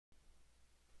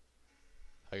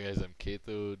Hi guys, I'm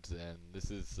Kathodes, and this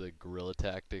is the Guerrilla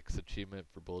Tactics achievement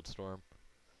for Bulletstorm.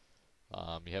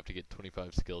 You have to get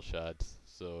 25 skill shots.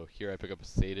 So here I pick up a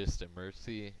Sadist and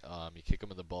Mercy. You kick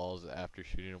them in the balls after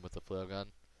shooting them with a flail gun.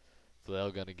 Flail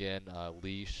gun again,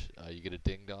 Leash, you get a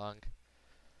ding dong.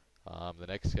 The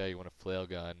next guy you want a flail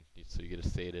gun, so you get a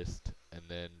Sadist, and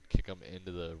then kick them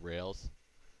into the rails,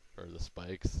 or the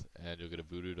spikes, and you'll get a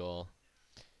Voodoo Doll.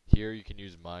 Here you can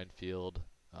use Minefield,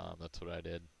 that's what I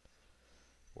did.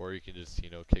 Or you can just,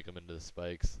 kick them into the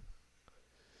spikes.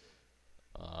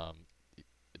 Um,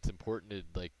 it's important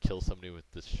to kill somebody with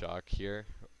this shock here,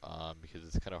 because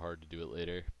it's kind of hard to do it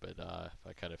later. But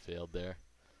I kind of failed there.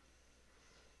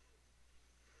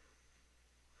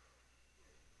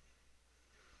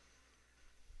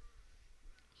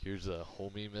 Here's a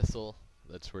homie missile.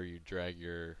 That's where you drag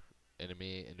your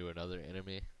enemy into another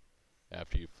enemy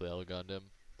after you flail gunned him.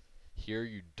 Here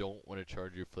you don't want to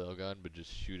charge your flail gun, but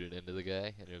just shoot it into the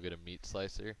guy, and you'll get a meat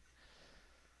slicer.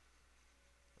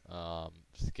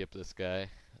 Skip this guy.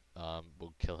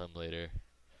 We'll kill him later.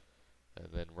 And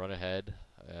then run ahead,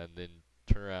 and then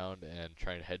turn around and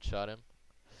try and headshot him.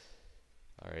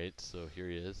 Alright, so here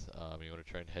he is. You want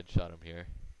to try and headshot him here.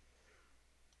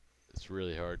 It's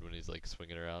really hard when he's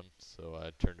swinging around, so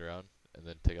I turned around and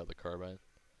then take out the carbine.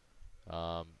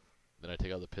 Then I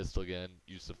take out the pistol again,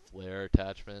 use the flare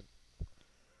attachment,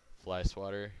 fly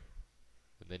swatter,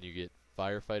 and then you get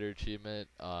firefighter achievement,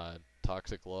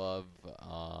 toxic love,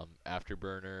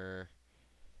 afterburner,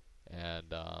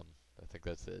 and I think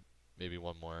that's it. Maybe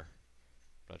one more.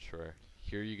 I'm not sure.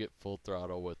 Here you get full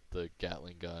throttle with the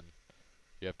Gatling gun.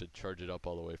 You have to charge it up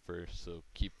all the way first, so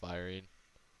keep firing,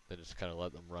 then just kind of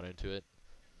let them run into it.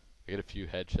 I get a few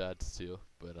headshots too,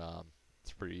 but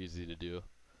it's pretty easy to do.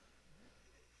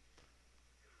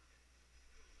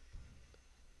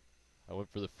 I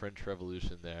went for the French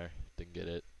Revolution there, didn't get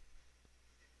it.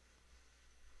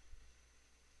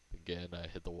 Again, I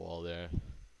hit the wall there.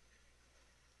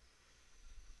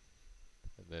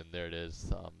 And then there it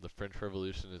is. The French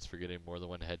Revolution is for getting more than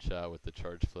one headshot with the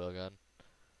charged flail gun.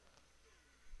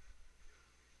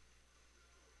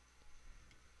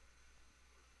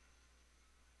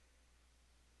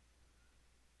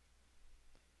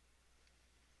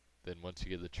 Then once you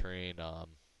get the train,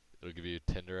 it'll give you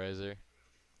a tenderizer,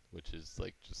 which is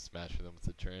just smashing them with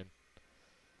the train.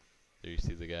 There you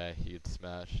see the guy, he gets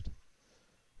smashed.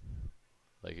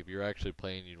 If you're actually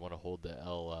playing, you'd want to hold the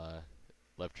L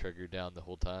left trigger down the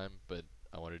whole time, but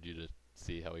I wanted you to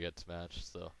see how he got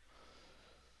smashed, so.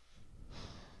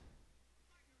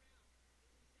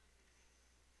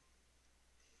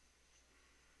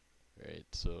 Alright,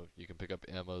 so you can pick up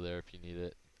ammo there if you need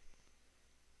it.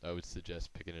 I would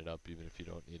suggest picking it up even if you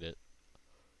don't need it.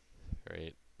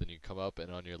 Alright, then you come up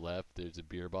and on your left there's a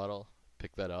beer bottle.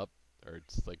 Pick that up, or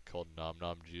it's called Nom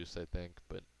Nom Juice I think,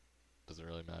 but doesn't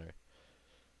really matter.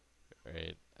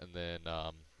 Alright, and then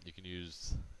you can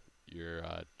use your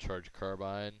charged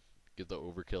carbine, get the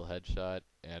overkill headshot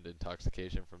and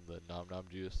intoxication from the Nom Nom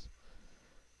Juice.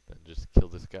 Then just kill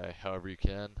this guy however you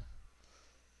can.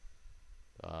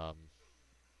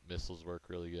 Missiles work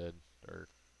really good, or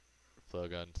flail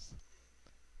guns.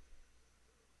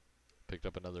 Picked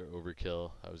up another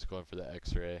overkill. I was going for the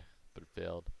X-ray, but it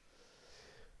failed.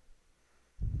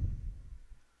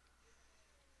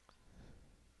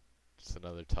 Just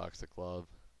another toxic love.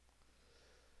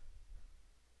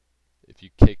 If you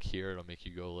kick here, it'll make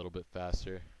you go a little bit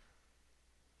faster.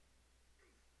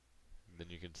 And then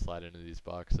you can slide into these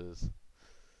boxes.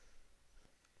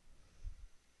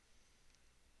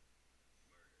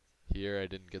 Here I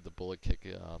didn't get the bullet kick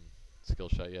skill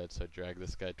shot yet, so I drag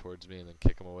this guy towards me and then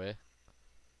kick him away.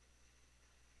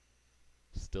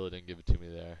 Still didn't give it to me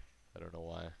there. I don't know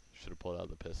why. Should have pulled out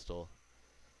the pistol.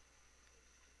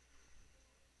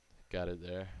 Got it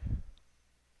there.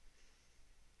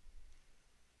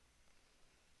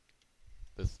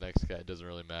 This next guy doesn't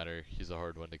really matter. He's a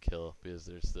hard one to kill because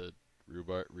there's the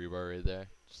rebar right there.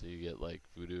 So you get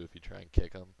voodoo if you try and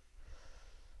kick him.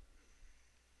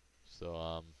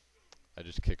 So I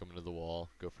just kick him into the wall,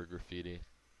 go for graffiti.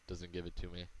 Doesn't give it to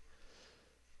me.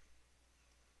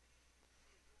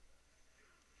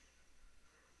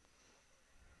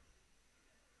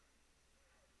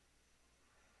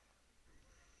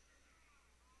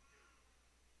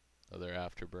 Another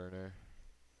afterburner.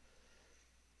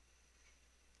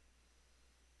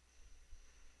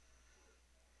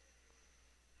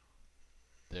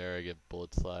 There I get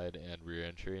bullet slide and rear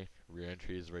entry. Rear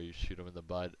entry is where you shoot them in the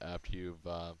butt after you've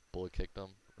bullet kicked them,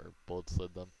 or bullet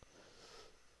slid them.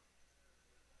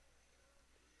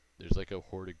 There's a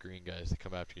horde of green guys that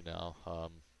come after you now.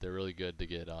 They're really good to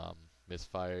get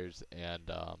misfires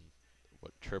and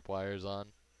what tripwires on.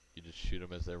 You just shoot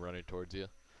them as they're running towards you.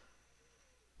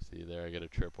 See there, I get a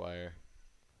tripwire.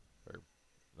 Or,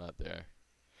 not there.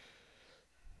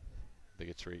 I think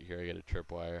it's right here, I get a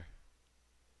tripwire.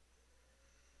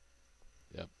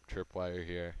 Yep, tripwire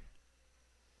here.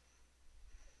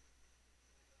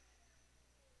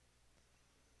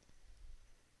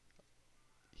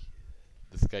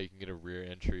 This guy you can get a rear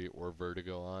entry or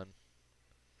vertigo on.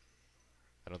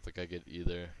 I don't think I get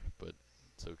either, but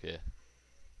it's okay.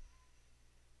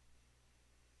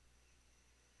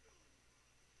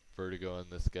 Vertigo on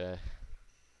this guy.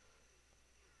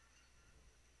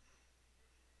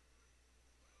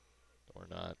 Or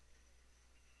not.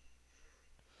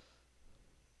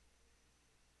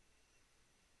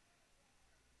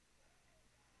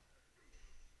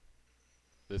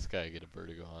 This guy I get a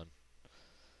vertigo on.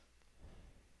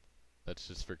 That's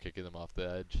just for kicking them off the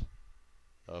edge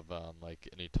of like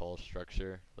any tall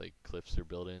structure, like cliffs or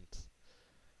buildings.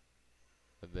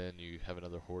 And then you have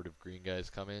another horde of green guys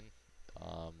come in.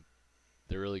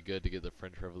 They're really good to get the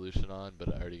French Revolution on,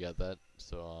 but I already got that,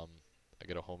 so I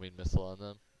get a homing missile on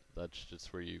them. That's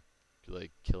just where you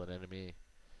like kill an enemy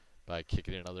by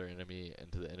kicking another enemy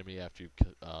into the enemy after you've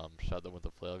shot them with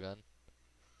a flail gun.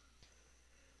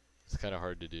 It's kind of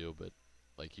hard to do, but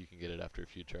like you can get it after a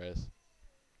few tries.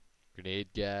 Grenade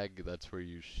gag, that's where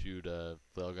you shoot a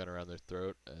flail gun around their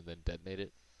throat and then detonate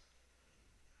it.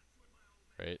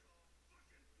 Right?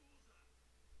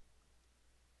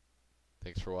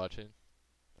 Thanks for watching.